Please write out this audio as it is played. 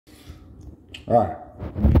Alright,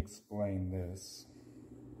 let me explain this.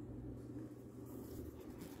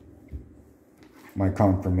 My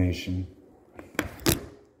confirmation.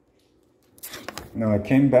 Now I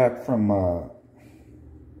came back from,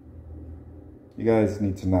 you guys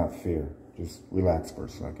need to not fear. Just relax for a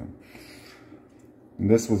second. And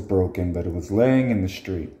this was broken, but it was laying in the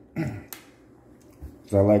street.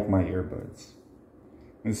 Because I like my earbuds.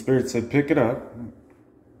 And the Spirit said, pick it up.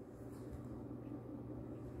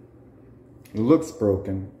 It looks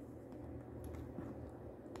broken,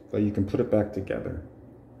 but you can put it back together.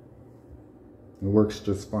 It works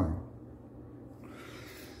just fine.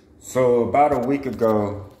 So about a week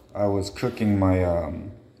ago, I was cooking my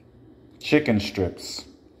chicken strips.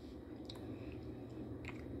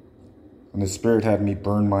 And the Spirit had me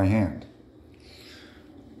burn my hand.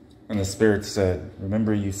 And the Spirit said,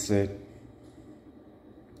 remember, you sit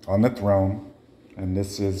on the throne, and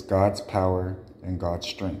this is God's power and God's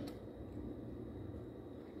strength.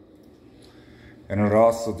 And it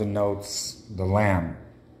also denotes the lamb.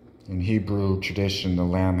 In Hebrew tradition, the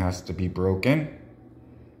lamb has to be broken,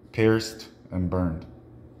 pierced, and burned.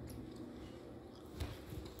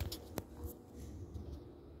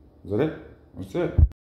 Is that it? That's it.